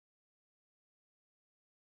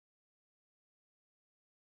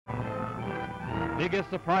Biggest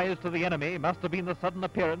surprise to the enemy must have been the sudden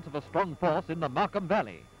appearance of a strong force in the Markham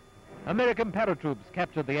Valley. American paratroops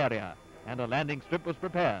captured the area, and a landing strip was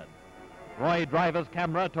prepared. Roy Driver's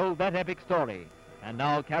camera told that epic story, and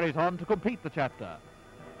now carries on to complete the chapter.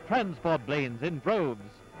 Transport planes in droves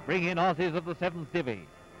bring in Aussies of the 7th Divvy,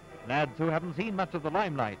 lads who haven't seen much of the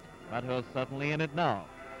limelight, but who are certainly in it now.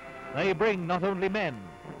 They bring not only men,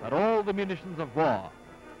 but all the munitions of war,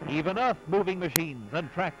 even earth-moving machines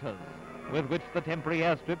and tractors, with which the temporary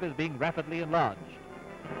airstrip is being rapidly enlarged.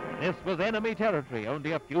 This was enemy territory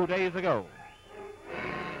only a few days ago.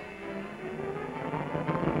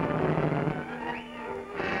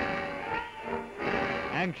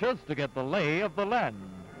 Anxious to get the lay of the land.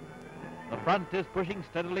 The front is pushing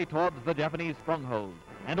steadily towards the Japanese stronghold,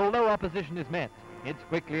 and although opposition is met, it's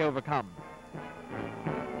quickly overcome.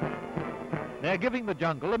 They're giving the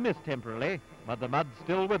jungle a miss temporarily, but the mud's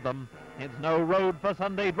still with them. It's no road for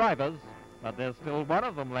Sunday drivers, but there's still one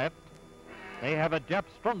of them left. They have a Jap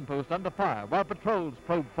strongpost under fire while patrols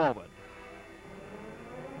probe forward.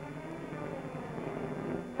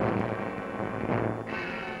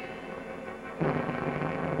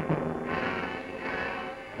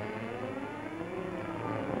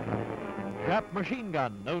 Jap machine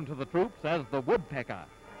gun known to the troops as the Woodpecker,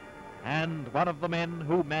 and one of the men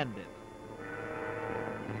who manned it.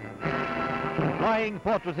 Flying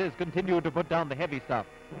fortresses continue to put down the heavy stuff,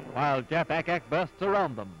 while Jap ack-ack bursts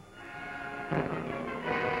around them.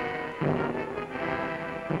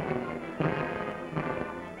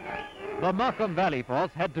 The Markham Valley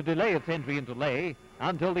force had to delay its entry into Lae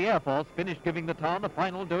until the Air Force finished giving the town a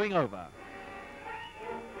final doing over.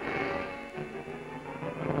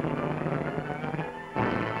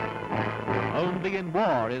 Only in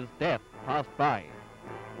war is death passed by.